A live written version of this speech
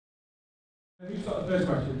Have you got the first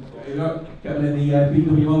question? You got getting in the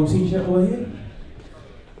PWO t-shirt over here.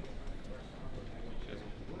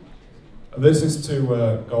 This is to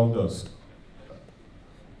Goldust.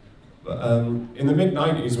 In the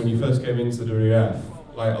mid-90s, when you first came into the WWF,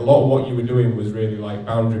 like a lot of what you were doing was really like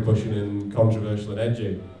boundary pushing and controversial and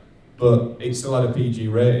edgy, but it still had a PG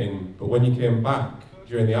rating. But when you came back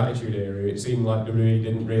during the Attitude Era, it seemed like WWE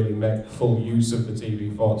didn't really make full use of the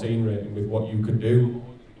TV-14 rating with what you could do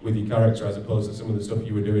with your character, as opposed to some of the stuff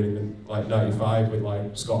you were doing in like '95 with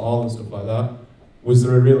like Scott Hall and stuff like that. Was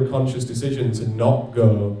there a real conscious decision to not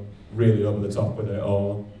go really over the top with it,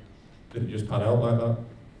 or did it just pan out like that?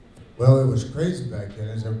 Well, it was crazy back then,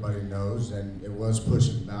 as everybody knows, and it was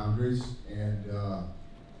pushing boundaries, and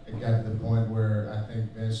it got to the point where I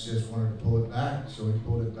think Vince just wanted to pull it back, so he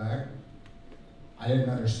pulled it back. I didn't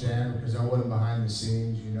understand because I wasn't behind the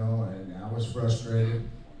scenes, you know, and I was frustrated.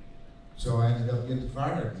 So I ended up getting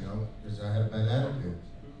fired, you know, because I had a bad attitude.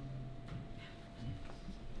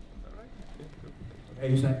 Okay,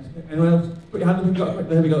 who's next? Anyone else? Put your hand up, we've got a quick,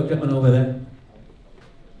 there we go, gentleman over there.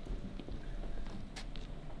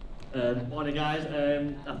 Morning guys,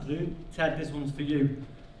 afternoon. Ted, this one's for you.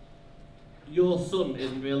 Your son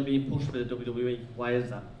isn't really being pushed by the WWE. Why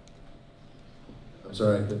is that? I'm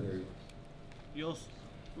sorry, I couldn't hear you.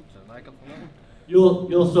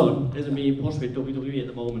 Your son isn't being pushed with WWE at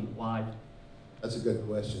the moment. Why? That's a good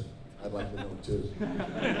question. I'd like to know too.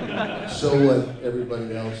 So would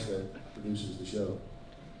everybody else that produces the show.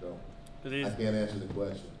 So I can't answer the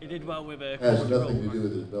question. He did well with it has nothing to do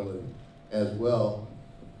with his ability. As well,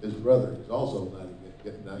 his brother is also not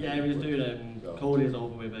getting. Yeah, he was doing Cody's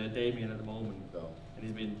over with Damien at the moment, and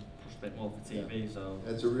he's been pushed a bit more for TV. Yeah. So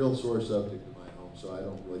it's a real sore subject in my home, so I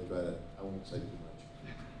don't really try to. I won't say too much.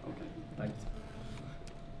 Okay, thanks.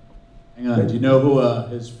 Hang on, do you know who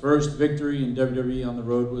his first victory in WWE on the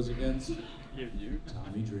road was against? You.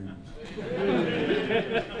 Tommy Dreamer.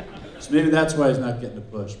 So maybe that's why he's not getting a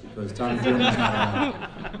push, because Tommy Dreamer's not around.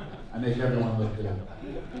 I make everyone look good.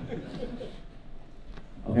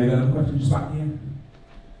 Okay, then a question just back here.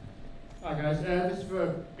 Hi guys, this is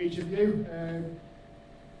for each of you.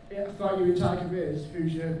 Throughout your entire careers,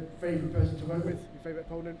 who's your favourite person to work with? Your favourite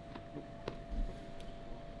opponent?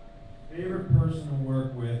 Favorite person to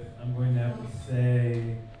work with, I'm going to have to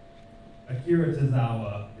say Akira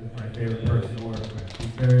Tozawa is my favorite person to work with. He's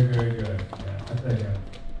very, very good. Yeah, I think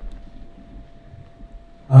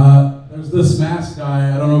there's this mask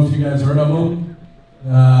guy, I don't know if you guys heard of him.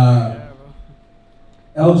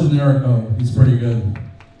 El Generico, he's pretty good.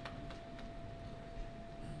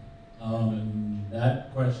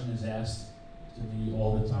 That question is asked to me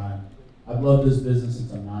all the time. I've loved this business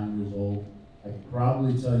since I'm 9 years old. I could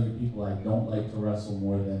probably tell you people I don't like to wrestle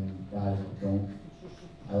more than guys that don't.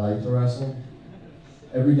 I like to wrestle.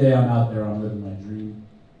 Every day I'm out there, I'm living my dream.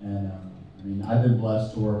 And I mean, I've been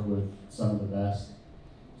blessed to work with some of the best.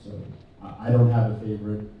 So I don't have a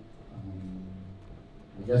favorite.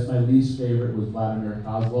 I guess my least favorite was Vladimir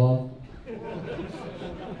Kozlov.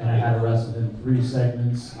 And I had to wrestle him 3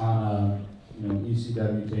 segments on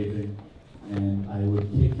ECW taping. And I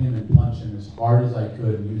would kick him and punch him as hard as I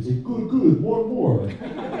could, and he would say, good, good, more. I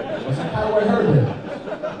was like, how do I hurt him?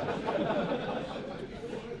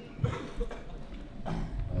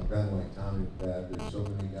 I'm kind of like Tommy with that. There's so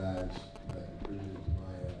many guys that contributed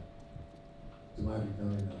to my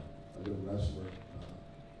becoming a good wrestler.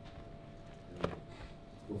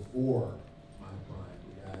 Before my prime,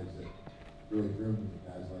 the guys that really grew me,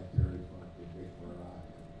 guys like Terry Funk and Vic Murdoch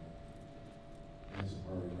and Hanson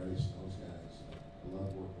Harvey Race and those guys. I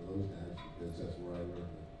love working with those guys because that's where I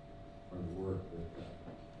learned to work. But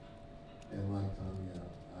and like Tommy,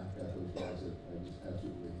 I've got those guys that I just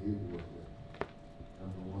absolutely hate to work with.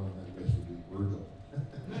 Number one, I guess, would be Virgil.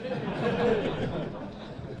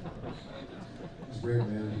 He's a great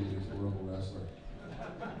manager. He's a horrible wrestler.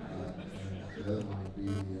 The other one would be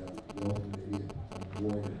the ultimate idiot,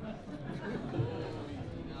 Warrior.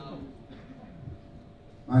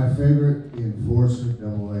 My favorite, the Enforcer,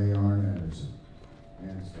 AA Arn Anderson.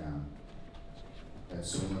 Hands down. Had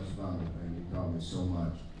so much fun with him. He taught me so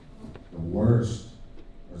much. The worst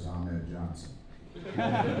was Ahmed Johnson.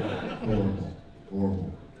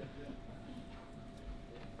 Horrible.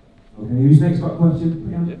 Okay, who's next got a question?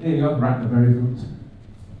 There you go, right in the very front.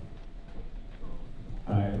 I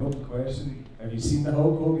have a question. Have you seen the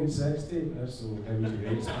Hulk Hogan sex tape? That's so heavy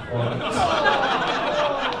rates performance.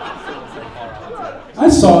 I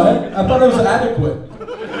saw it. I thought it was adequate.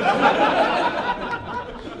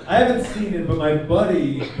 I haven't seen it, but my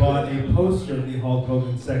buddy bought a poster of the Hulk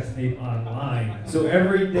Hogan sex tape online. So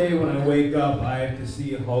every day when I wake up, I have to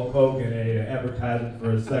see Hulk Hogan an advertisement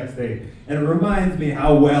for a sex tape, and it reminds me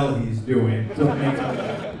how well he's doing. So it makes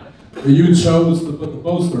me. You chose to put the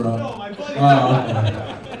poster up. No, my buddy. Wow, okay.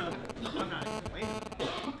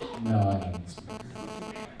 No, I haven't seen it.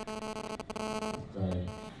 Sorry.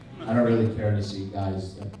 I don't really care to see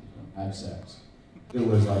guys that have sex. There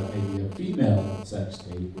was like maybe a female sex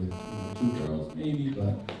tape with 2 girls, maybe,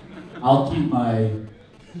 but I'll keep my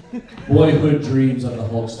boyhood dreams of the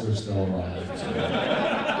Hulkster still alive. So.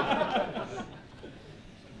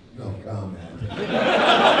 No comment.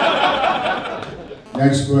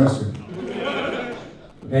 Next question.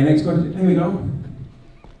 Okay, next question. Here we go.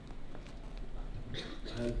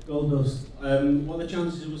 Goldust, what are the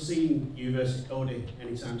chances of us seeing you versus Cody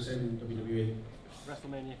anytime soon in WWE?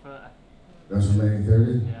 WrestleMania 30. WrestleMania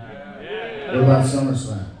 30? Yeah. What about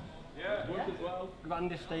SummerSlam?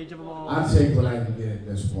 Grandest stage of them all. I'll take what I can get at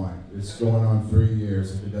this point. It's going on 3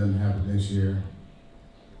 years. If it doesn't happen this year,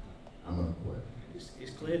 I'm going to quit.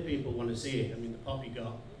 It's clear people want to see it. I mean, the pop you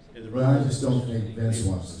got. Well, I just don't think Vince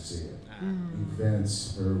wants to see it.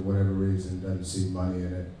 Vince, for whatever reason, doesn't see money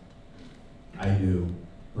in it. I do,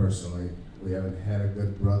 personally. We haven't had a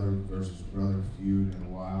good brother versus brother feud in a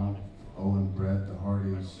while. Owen, Brett, the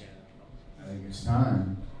Hardys. I think it's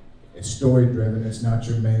time. It's story driven. It's not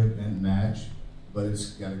your main event match, but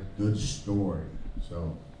it's got a good story.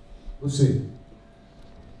 So, we'll see.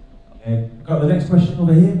 Okay, got the next question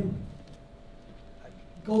over here.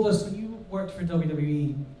 Goldust, when you worked for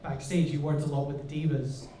WWE backstage, you worked a lot with the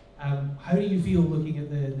Divas. How do you feel looking at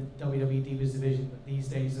the WWE Divas division these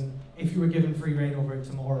days? And if you were given free reign over it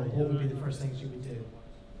tomorrow, what would be the first things you would do?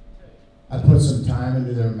 I put some time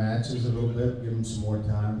into their matches a little bit, give them some more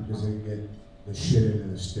time, because they get the shit into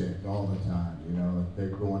the stick all the time. You know, if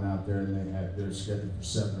they're going out there and they have their schedule for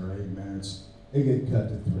 7 or 8 minutes, they get cut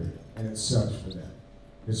to 3, and it sucks for them.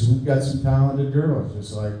 Because we've got some talented girls,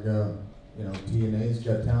 just like you know, TNA's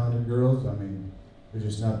got talented girls. I mean, they're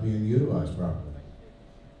just not being utilized properly.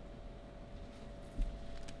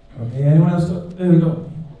 Okay, anyone else got? There we go.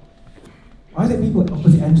 Why do people at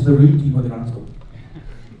opposite ends of the room keep on their hands up?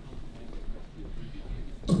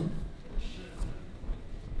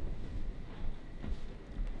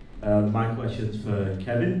 My question's for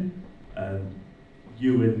Kevin.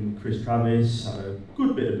 You and Chris Travis had a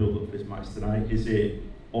good bit of build-up for this match tonight. Is it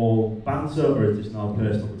all banter, or is this now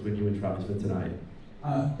personal between you and Travis for tonight?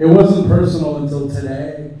 It wasn't personal until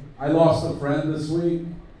today. I lost a friend this week,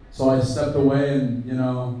 so I stepped away and, you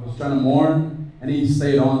know, was trying to mourn, and he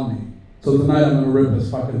stayed on me. So tonight I'm gonna rip his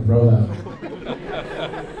fucking throat out.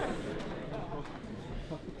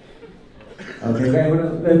 Okay, there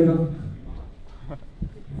we go.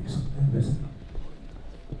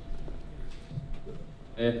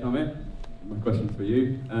 Come in. My question's for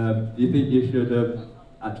you. Do you think you should have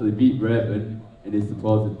actually beat Raven in his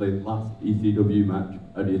supposedly last ECW match,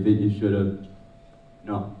 or do you think you should have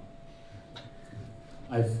not?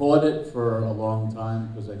 I fought it for a long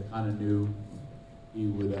time because I kind of knew he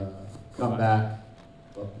would come back,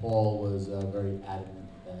 but Paul was very adamant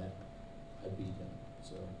that I beat him,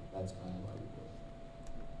 so that's kind of why we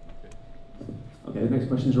did it. Okay, the next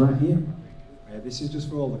question is right here. This is just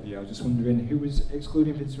for all of you. I was just wondering who was,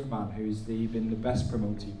 excluding Vince McMahon, who's been the best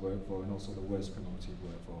promoter you've worked for and also the worst promoter you've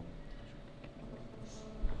worked for?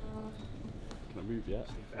 Can I move yet?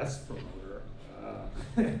 Best promoter.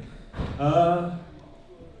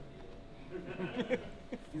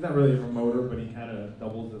 He's not really a promoter, but he kind of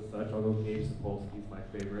doubles as such, although Gabe Sapolsky's my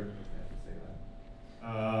favorite. I have to say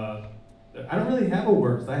that. I don't really have a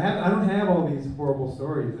worst. I don't have all these horrible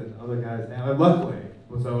stories that other guys have, luckily.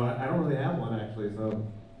 So I don't really have one, actually. So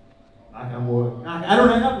knock on wood. I don't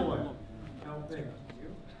have one. I don't think.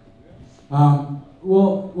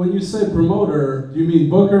 Well, when you say promoter, do you mean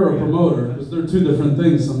booker or promoter? Because they're 2 different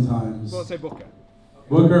things sometimes. Well, say booker.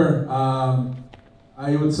 Booker,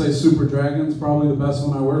 I would say Super Dragon's probably the best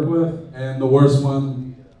one I work with, and the worst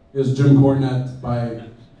one is Jim Cornette by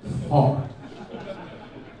far.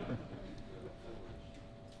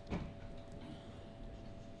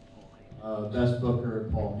 Best booker,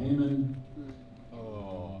 Paul Heyman.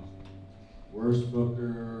 Worst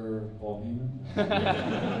booker, Paul Heyman.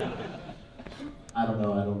 I don't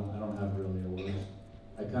know. I don't have really a worst.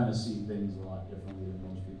 I kind of see things a lot differently than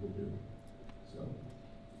most people do. So.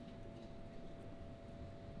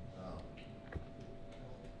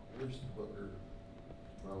 Worst booker,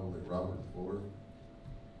 probably Robert Ford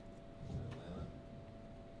in Atlanta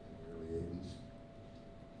in the early 80s.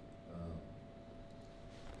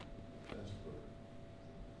 Best booker,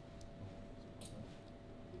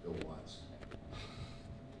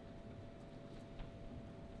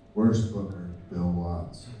 worst booker, Bill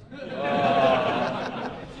Watts.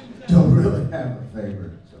 Don't really have a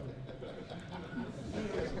favorite. So.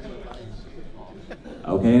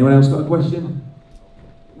 Okay, anyone else got a question?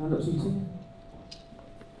 Hand up something?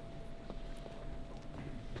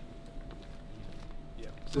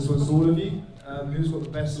 This one's to all of you. Who's got the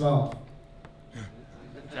best laugh?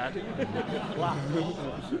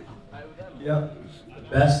 Yeah. The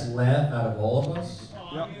best laugh out of all of us?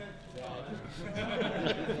 Yeah.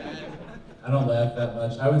 I don't laugh that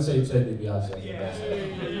much. I would say Ted DiBiase has the best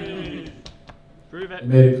laugh. Prove it. He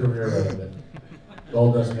made a career out of it.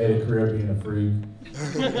 Goldust made a career being a freak.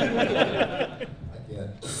 I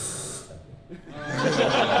can't.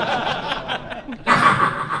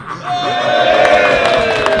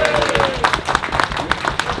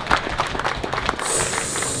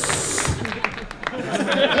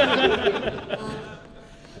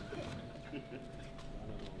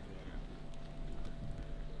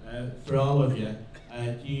 For all of you,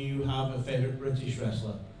 do you have a favourite British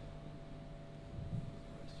wrestler?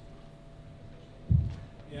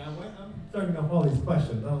 Yeah, I'm starting off all these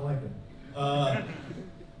questions. I don't like it.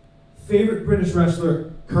 Favorite British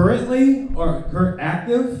wrestler currently or current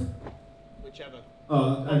active? Whichever.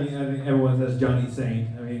 I mean everyone says Johnny Saint.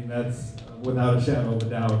 I mean, that's without a shadow of a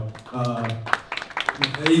doubt.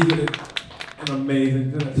 He's an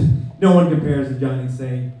amazing. No one compares to Johnny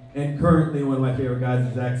Saint. And currently, one of my favorite guys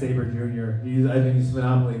is Zack Sabre Jr. I think he's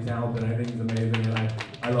phenomenally talented. I think he's amazing, and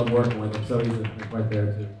I love working with him. So he's right there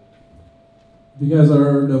too. Have you guys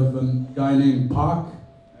heard of a guy named Pac?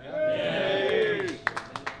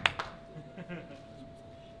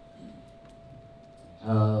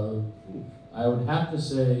 I would have to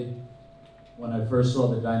say, when I first saw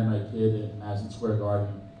the Dynamite Kid in Madison Square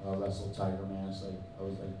Garden wrestle Tiger Mask, I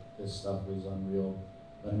was like, this stuff was unreal.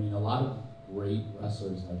 But I mean, a lot of great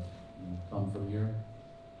wrestlers have come from here.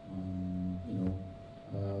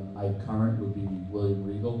 My current would be William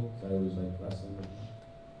Regal, because I always like wrestling with him.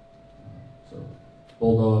 So,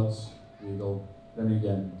 Bulldogs, Regal, then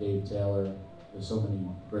again, Dave Taylor. There's so many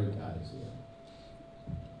great guys here.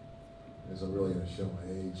 I guess I'm really going to show my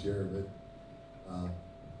age here, but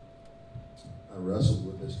I wrestled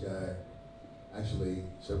with this guy actually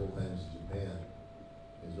several times in Japan.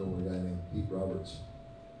 There's an older guy named Pete Roberts.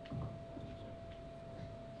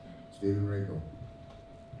 Steven Rico.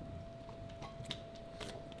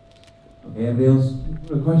 Okay, anybody else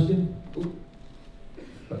got a question? Ooh.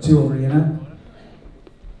 Got two over here now.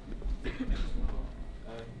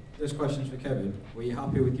 This question's for Kevin. Were you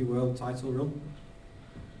happy with your world title run?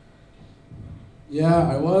 Yeah,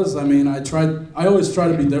 I was. I mean, I always try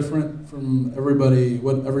to be different from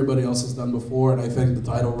what everybody else has done before, and I think the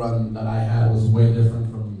title run that I had was way different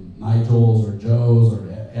from Nigel's or Joe's or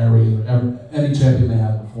Aries or any champion they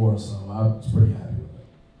had before, so I was pretty happy with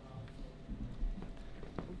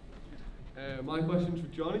it. My question's for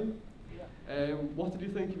Johnny. What did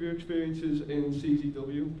you think of your experiences in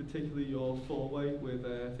CZW, particularly your four-way with,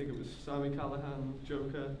 I think it was Sami Callihan,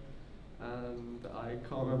 Joker, and I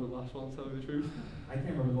can't remember the last one, to tell you the truth. I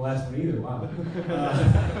can't remember the last one either, wow.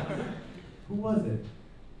 Who was it?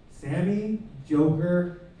 Sammy,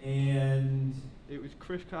 Joker, and... It was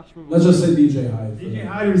Chris Cashman. Let's just say DJ Hyde. DJ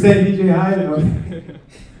Hyde, we say DJ Hyde? Okay.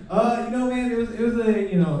 Man, it was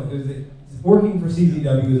working for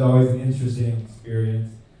CZW was always an interesting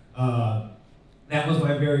experience. That was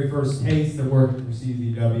my very first taste of working for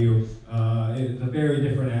CZW. It was a very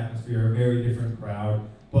different atmosphere, a very different crowd.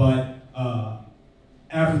 But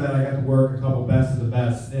after that, I got to work a couple best of the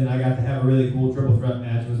best, and I got to have a really cool triple threat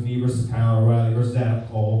match. It was me versus Kyle O'Reilly versus Adam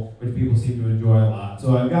Cole, which people seem to enjoy a lot.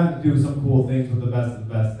 So I've gotten to do some cool things with the best of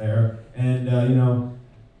the best there. And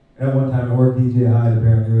at one time I worked DJ Hyde.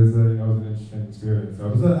 Apparently, it was an interesting experience.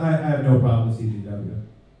 So I have no problem with CZW.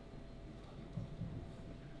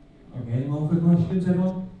 Okay, any more quick questions,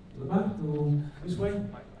 anyone? To the back or this way?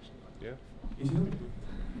 Yeah. Easy one.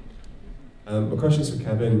 My question's for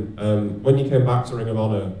Kevin. When you came back to Ring of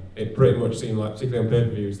Honor, it pretty much seemed like, particularly on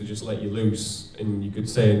pay-per-views, they just let you loose and you could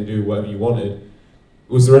say and do whatever you wanted.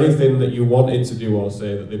 Was there anything that you wanted to do or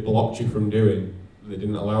say that they blocked you from doing, that they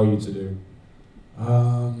didn't allow you to do?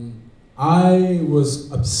 I was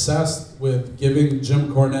obsessed with giving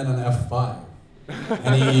Jim Cornette an F5.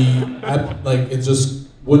 And it just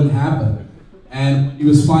wouldn't happen. And he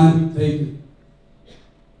was finally taking,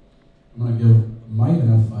 I'm gonna give Mike an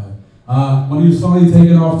F5. When he was finally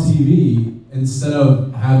taken off TV, instead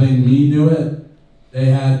of having me do it, they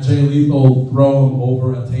had Jay Lethal throw him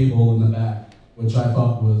over a table in the back, which I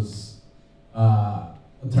thought was a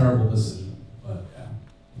terrible decision. But yeah.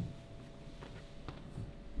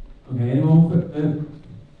 Okay, any more?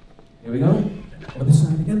 Here we go. On this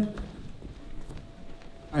side again.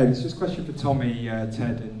 it's just a question for Tommy,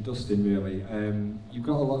 Ted, and Dustin, really. You've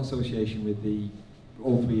got a lot of association with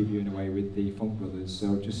all three of you in a way, with the Funk Brothers,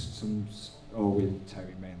 so just or with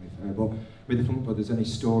Terry mainly, but with the Funk Brothers, any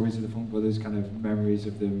stories of the Funk Brothers, kind of memories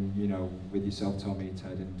of them, you know, with yourself, Tommy,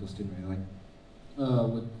 Ted, and Dustin, really?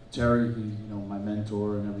 With Terry, he's, you know, my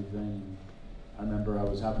mentor and everything. I remember I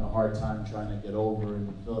was having a hard time trying to get over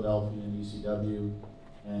in Philadelphia in ECW,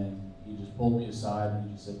 and he just pulled me aside and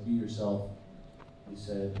he just said, be yourself. He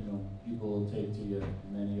said, you know, people will take to you.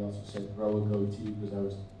 And then he also said, grow a goatee because I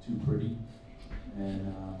was too pretty.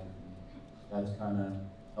 And that's kind of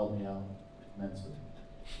helped me out immensely.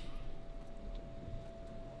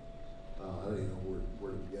 I don't even know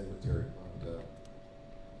where to begin with Terry Funk.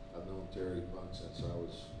 I've known Terry Funk since I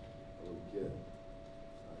was a little kid.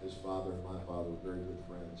 His father and my father were very good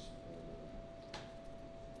friends.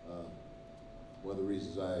 And, one of the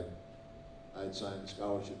reasons I had signed a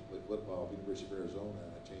scholarship to play football at the University of Arizona,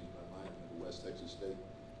 and I changed my mind and went to West Texas State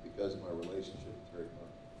because of my relationship with Terry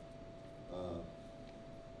Funk.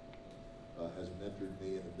 Has mentored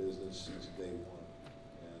me in the business since day one.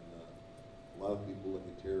 And a lot of people look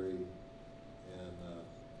at Terry and,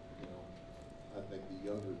 you know, I think the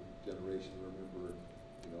younger generation remember,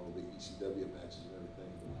 you know, the ECW matches and everything.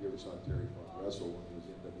 But if you ever saw Terry Funk wrestle when he was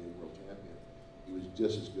the NWA World Champion, he was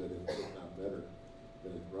just as good, if not better,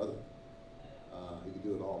 than his brother. He could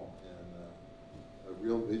do it all, and a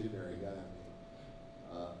real visionary guy. I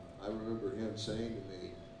mean, I remember him saying to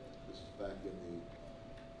me, this is back in the,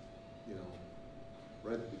 you know,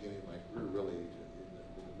 right at the beginning of my career, really, in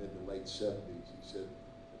the mid to late 70s, he said,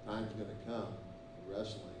 the time's going to come in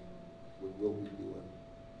wrestling when we'll be doing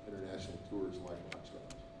international tours like rock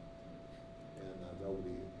stars. And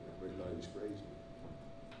everybody thought he was crazy.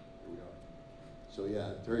 Here we are. So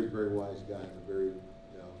yeah, Terry's a very wise guy and a very,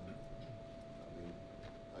 you know, I mean,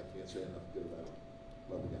 I can't say enough good about him.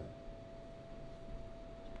 Love the guy.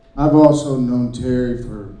 I've also known Terry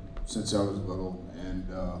since I was little, and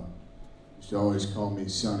used to always call me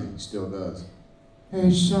Sonny. He still does.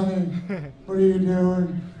 Hey, Sonny, what are you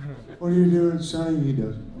doing? What are you doing, Sonny? He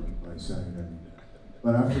doesn't want to play Sonny, doesn't he?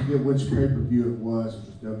 But I forget which pay-per-view it was. It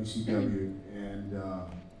was WCW, and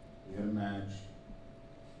we had a match,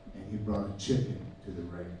 and he brought a chicken to the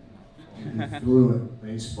ring. He threw it,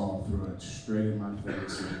 baseball threw it straight in my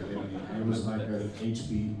face, and it was like a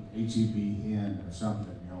HEB hen or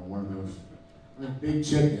something, you know, one of those big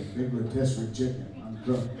chicken, big rotisserie chicken. I'm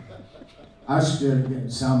drunk. I started getting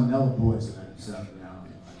salmonella poisoning and stuff now.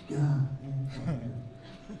 I'm like, God.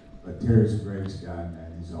 But Terry's the greatest guy,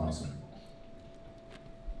 man. He's awesome.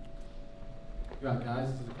 Right,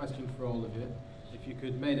 guys, this is a question for all of you. If you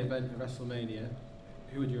could main event at WrestleMania,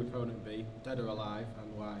 who would your opponent be, dead or alive,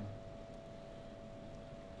 and why?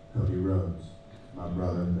 Cody Rhodes, my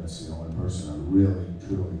brother. That's the only person I really,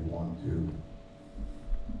 truly want to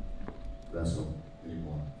wrestle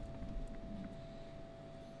anymore.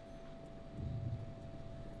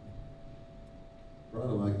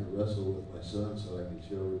 Probably like to wrestle with my son so I can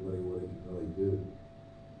show everybody what he can really do.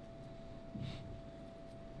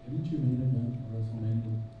 Didn't you meet him at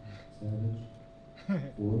WrestleMania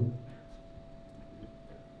Savage? 4?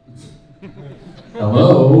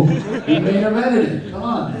 Hello? You main evented it. Come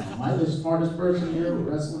on. Am I the smartest person here with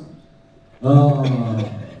wrestling?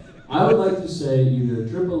 I would like to say either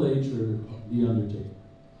Triple H or The Undertaker.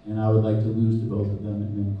 And I would like to lose to both of them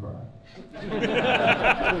and then cry.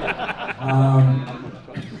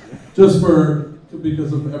 Just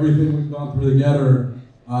because of everything we've gone through together,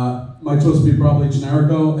 my choice would be probably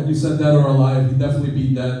Generico. And you said dead or alive, he'd definitely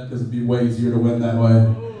be dead because it'd be way easier to win that way.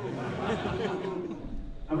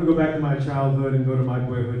 I'm going to go back to my childhood and go to my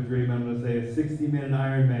boyhood dream. I'm going to say a 60-minute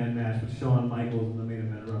Iron Man match with Shawn Michaels in the main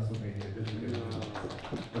event of WrestleMania. Just because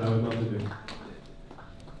what I would love to do.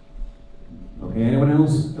 Okay, anyone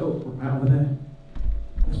else? Oh, out over there.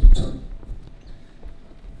 Sorry.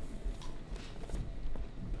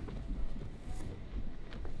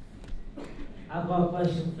 I've got a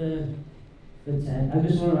question for Ted. I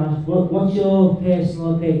just want to ask, what's your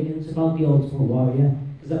personal opinions about the Ultimate Warrior?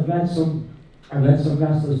 Because I've read some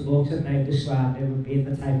wrestlers' books that they describe him as being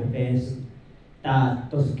the type of person that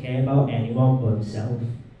doesn't care about anyone but himself.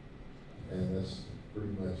 And that's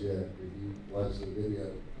pretty much it. If you watch the video,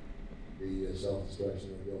 the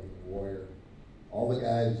self-destruction of the Ultimate Warrior, all the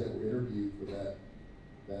guys that were interviewed for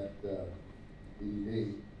that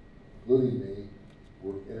DVD, including me,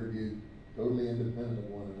 were interviewed totally independent of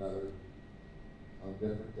one another on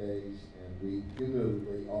different days, and we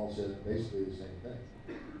cumulatively all said basically the same thing.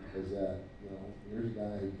 Is that, you know, here's a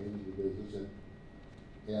guy who came to the business and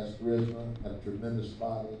he has charisma, had a tremendous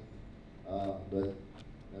body, but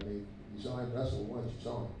I mean, you saw him wrestle once, you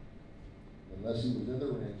saw him. unless he was in the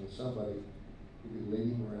ring with somebody who could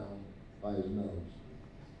lead him around by his nose.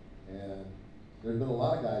 And there's been a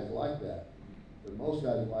lot of guys like that, but most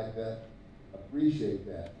guys like that appreciate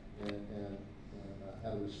that and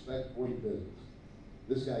have a respect for the business.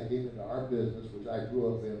 This guy came into our business, which I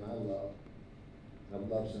grew up in and I love, and I've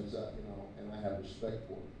loved since and I have respect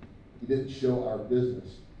for it. He didn't show our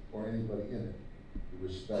business or anybody in it the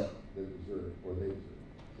respect they deserve or they deserve.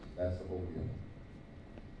 That's the whole deal.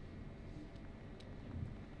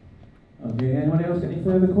 Okay, anyone else got any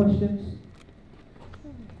further questions?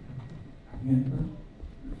 Yeah.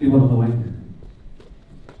 Do one on the way.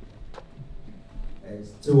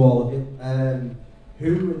 It's to all of you.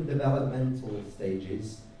 Who in developmental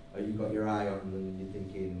stages have you got your eye on and you're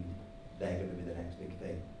thinking they're going to be the next big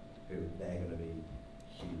thing? Who they're going to be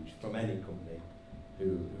huge from any company?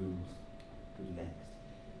 Who's next?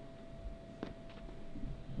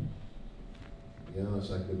 To be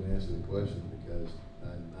honest, I couldn't answer the question because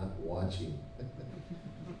I'm not watching.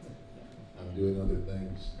 I'm doing other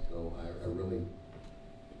things, so I really,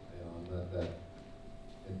 I'm not that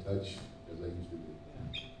in touch as I used to be.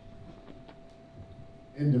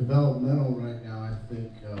 In developmental right now, I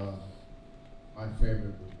think my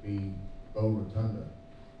favorite would be Bo Rotunda,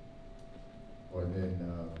 or then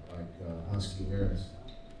Husky Harris.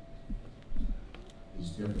 He's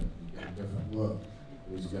different. He's got a different look.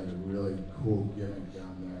 He's got a really cool gimmick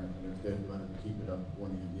down there, and if they'd let him keep it up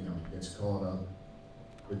when he gets called up,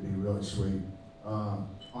 it'd be really sweet. On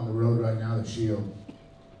the road right now, the Shield,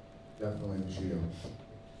 definitely the Shield.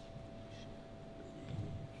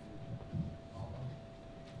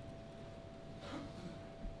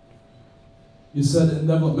 You said in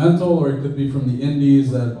developmental, or it could be from the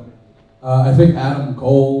indies. That I think Adam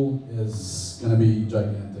Cole is going to be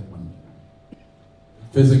gigantic one day,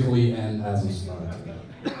 physically and as a star.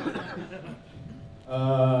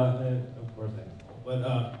 Of course I know. But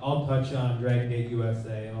I'll touch on Dragon Gate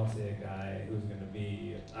USA, and I'll say a guy who's going to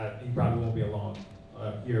be, he probably won't be along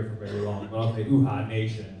here for very long, but I'll say Uha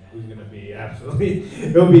Nation, who's going to be absolutely,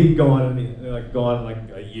 he'll be gone like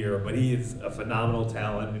a year, but he is a phenomenal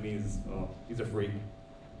talent, and he's a freak.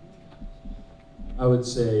 I would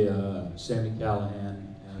say Sami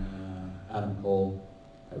Callihan and Adam Cole.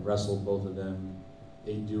 I wrestled both of them.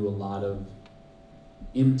 They do a lot of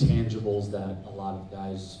intangibles that a lot of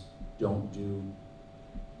guys don't do,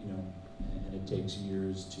 and it takes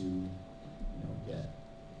years to, get.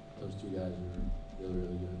 Those two guys are really,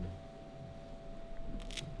 really good.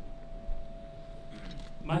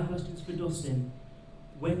 My question's for Dustin.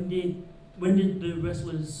 When did the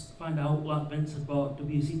wrestlers find out that Vince had bought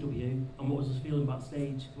WCW, and what was his feeling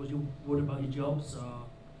backstage? Was you worried about your jobs, or?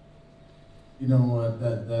 You know what,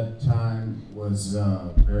 that time was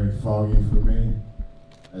very foggy for me,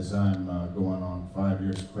 as I'm going on 5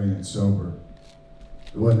 years clean and sober.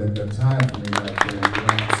 It wasn't a good time for me back then, you know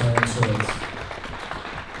what I'm saying? So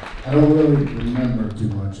I don't really remember too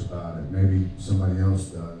much about it. Maybe somebody else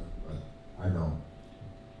does, but I don't.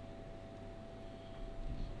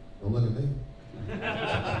 Don't look at me.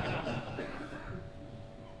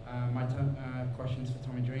 My question's for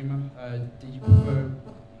Tommy Dreamer. Did you prefer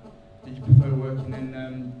working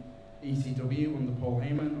in ECW under Paul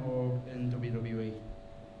Heyman or in WWE?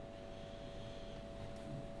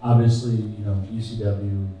 Obviously,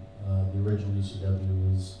 ECW, the original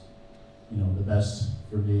ECW was, the best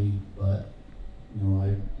for me, but,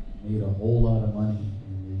 I made a whole lot of money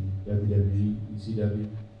in the WWE, ECW.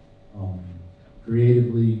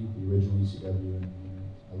 Creatively, the original ECW, and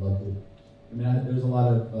I loved it. I mean, there's a lot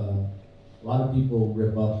of people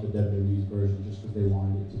rip up the WWE's version just because they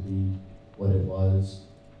wanted it to be what it was,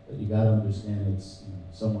 but you got to understand it's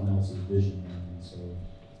someone else's vision, and so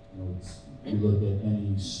you look at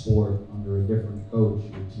any sport under a different coach,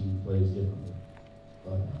 your team plays differently.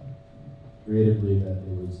 But creatively, that it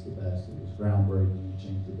was the best. It was groundbreaking. It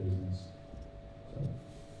changed the business. So.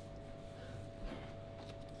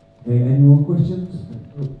 Okay, any more questions?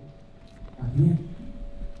 Here.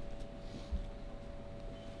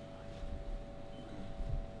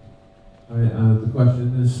 The question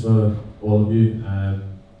is for all of you.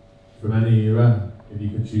 From any era, if you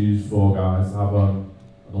could choose 4 guys to have an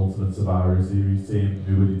Ultimate Survivor Series team,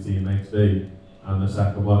 who would your teammates be? And the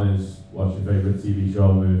second one is, what's your favourite TV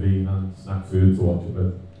show, movie, and snack food to watch it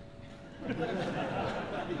with?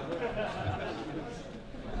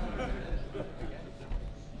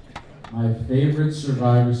 My favorite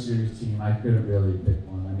Survivor Series team, I couldn't really pick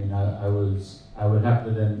one. I mean, I would have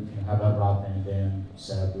to then have out Rob Van Dam,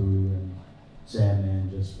 Sabu, and Sandman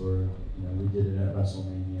just for, we did it at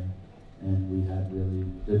WrestleMania, and we had really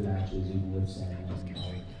good matches even with Sandman.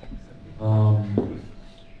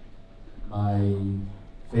 My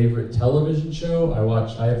favorite television show, I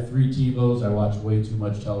have 3 TiVos, I watch way too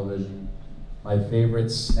much television. My favorite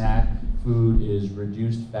snack food is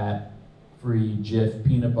reduced fat-free Jif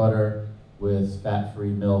peanut butter with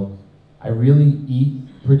fat-free milk. I really eat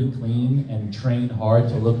pretty clean and train hard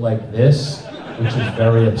to look like this, which is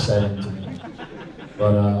very upsetting to me.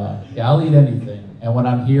 But yeah, I'll eat anything. And when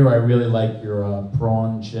I'm here, I really like your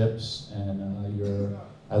prawn chips and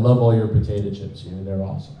I love all your potato chips here. They're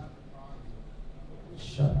awesome.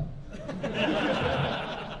 Shut up.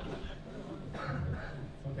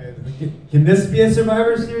 Okay, can this be a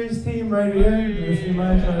Survivor Series team right here? Can this be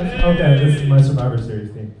my okay, this is my Survivor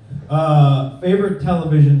Series team. Favorite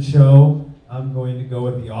television show? I'm going to go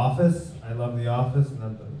with The Office. I love The Office.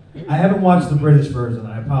 I haven't watched the British version.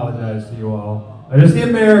 I apologize to you all. Just the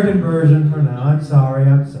American version for now. I'm sorry.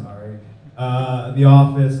 The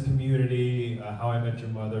Office, Community, How I Met Your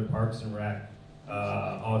Mother, Parks and Rec,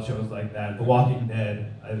 all shows like that. The Walking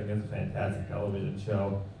Dead, I think, is a fantastic television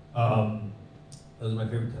show. Those are my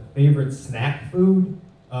favorite snack food.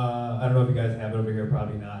 I don't know if you guys have it over here,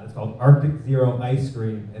 probably not. It's called Arctic Zero ice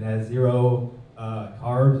cream. It has 0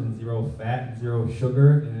 carbs and 0 fat and 0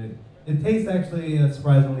 sugar, and it tastes actually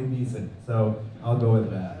surprisingly decent. So I'll go with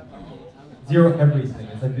that. 0 everything.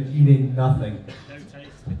 It's like you're eating nothing.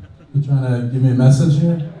 You trying to give me a message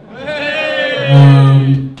here?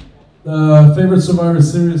 Favorite Survivor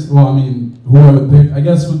Series? Well, I mean, who I would pick, I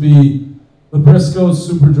guess, would be the Briscoes,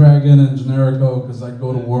 Super Dragon, and Generico, because I'd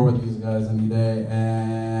go to war with these guys any day.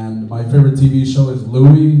 And my favorite TV show is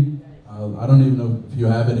Louie. I don't even know if you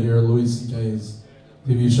have it here. Louis C.K.'s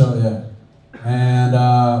TV show, yeah. And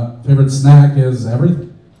favorite snack is everything.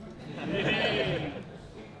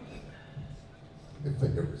 My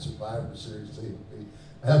favorite Survivor Series team would be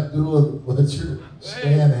Abdullah Butcher,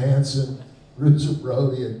 Stan Hansen, Richard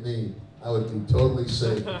Brody, and me. I would be totally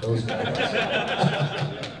safe with those guys.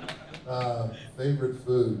 Favorite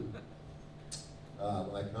food?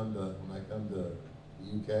 When I come to the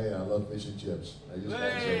UK, I love fish and chips. I just got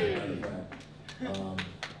to say that.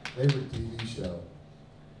 Favorite TV show?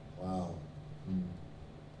 Wow.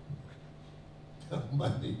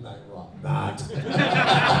 Monday Night Raw. Not.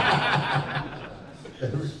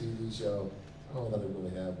 Favorite TV show? I don't know that I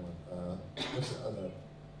really have one. What's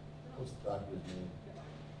the doctor's name?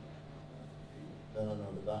 No,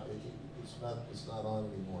 the doc. It's not on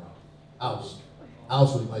anymore. House.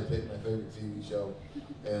 House was my favorite TV show,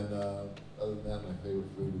 and other than that, my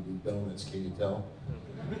favorite food would be donuts. Can you tell?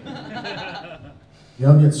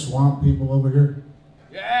 Y'all get swamp people over here?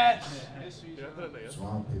 Yes!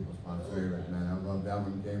 Swamp people's my favorite, man. I love that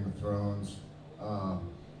one, Game of Thrones.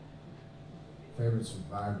 Favorite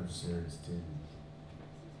Survivor Series team?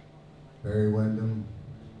 Barry Windham.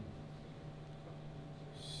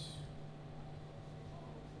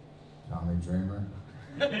 Tommy Dreamer.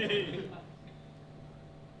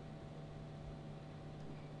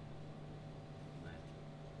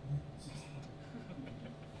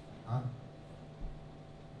 Huh?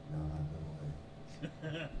 No, not Double A.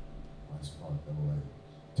 What's called Double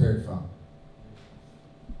A? Terry Funk.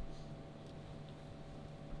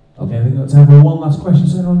 Okay, I think we've got time for one last question.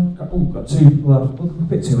 So anyone got 2. We'll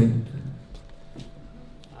fit 2 in.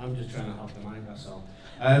 I'm just trying to help the mic, that's all.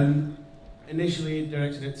 Initially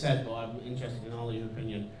directed at Ted, but I'm interested in all of your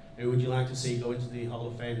opinion. Who would you like to see go into the Hall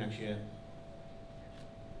of Fame next year?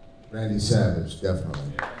 Randy Savage,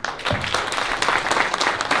 definitely.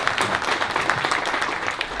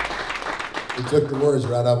 He took the words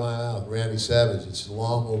right out of my mouth. Randy Savage. It's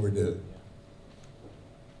long overdue.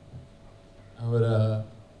 I would,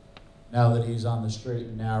 now that he's on the straight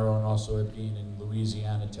and narrow and also it being in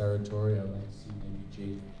Louisiana territory, I would like to see maybe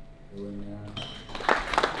Jake go in there.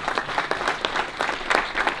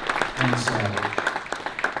 And Savage.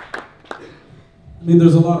 I mean,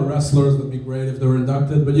 there's a lot of wrestlers that'd be great if they were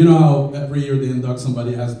inducted, but you know how every year they induct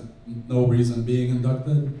somebody has no reason being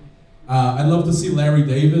inducted? I'd love to see Larry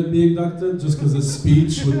David be inducted, just because his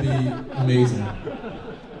speech would be amazing.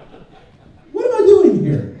 What am I doing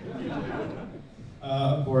here?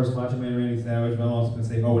 Of course, Macho Man Randy Savage, but I'm also going to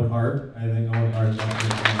say Owen Hart. I think Owen Hart is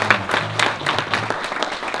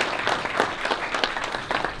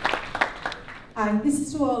Hi, this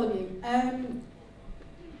is to all of you.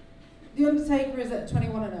 The Undertaker is at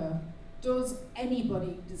 21-0. Does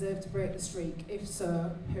anybody deserve to break the streak? If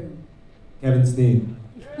so, who? Kevin Steen.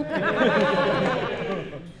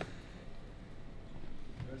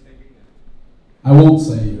 I won't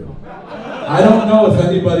say you. I don't know if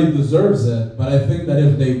anybody deserves it, but I think that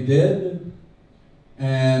if they did,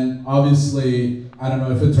 and obviously, I don't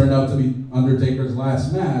know if it turned out to be Undertaker's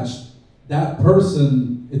last match, that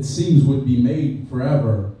person, it seems, would be made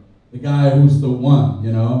forever. the guy who's the one,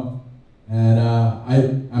 you know? And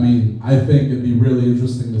I mean, I think it'd be really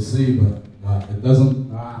interesting to see, but it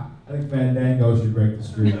doesn't. I think Fandango should break the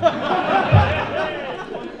streak.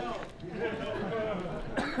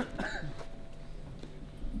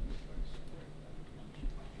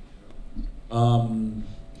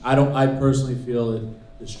 I personally feel that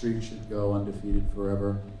the streak should go undefeated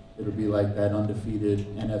forever. It'll be like that undefeated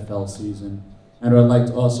NFL season. And I'd like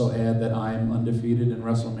to also add that I am undefeated in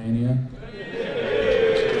WrestleMania.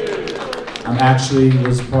 I'm actually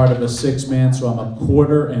was part of a 6-man, so I'm a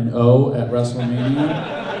 1/4-0 at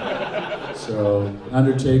WrestleMania. So,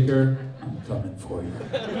 Undertaker, I'm coming for you.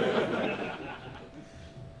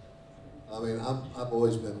 I mean, I've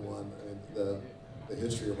always been one. I mean, the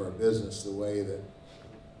history of our business, the way that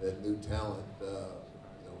new talent,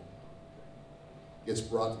 gets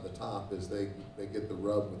brought to the top is they get the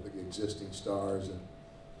rub with the existing stars, and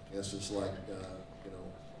it's just like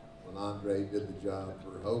when Andre did the job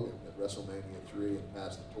for Hogan at WrestleMania 3 and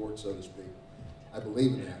passed the torch, so to speak. I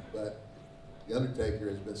believe in that, but the Undertaker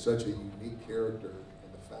has been such a unique character,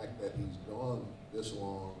 and the fact that he's gone this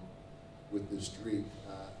long with this streak,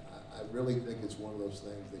 I really think it's one of those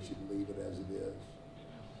things they should leave it as it is,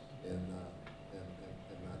 and not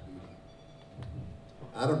do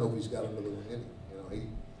that. I don't know if he's got another one in him.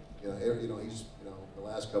 He's the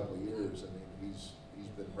last couple of years. I mean, he's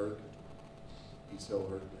been hurt. He's still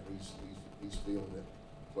hurt, and he's feeling it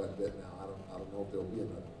quite a bit now. I don't know if there'll be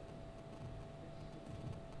another one.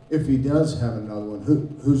 If he does have another one,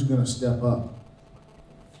 who's going to step up?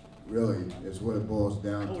 Really, is what it boils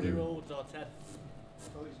down to. Cody Rhodes or Ted.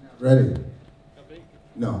 Ready?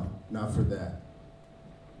 No, not for that.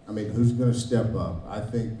 I mean, who's going to step up? I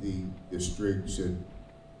think the streak should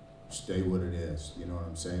stay what it is. You know what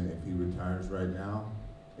I'm saying? If he retires right now,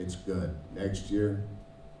 it's good. Next year,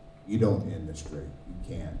 you don't end the streak. You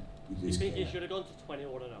can't. You Do you just think can't. he should have gone to 20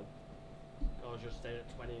 or no? Or just stayed at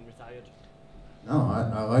 20 and retired? No,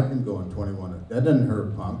 I like him going 21. That doesn't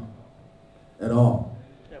hurt Punk at all.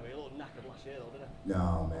 Yeah, but he looked knackered last year, though, didn't he?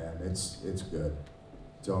 No, man, it's good.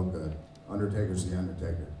 It's all good. Undertaker's the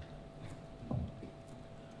Undertaker.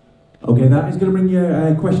 Okay, that is going to bring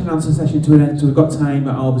your question and answer session to an end. So we've got time.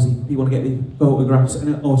 Obviously, if you want to get the photographs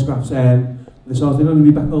and autographs, the stars, they're going to be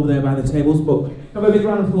back over there by the tables. But have a big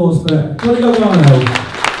round of applause for Johnny Gargano,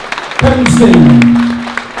 Kevin Steen,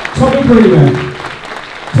 Tommy Dreamer,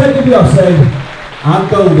 Ted DiBiase, and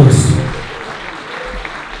Goldust.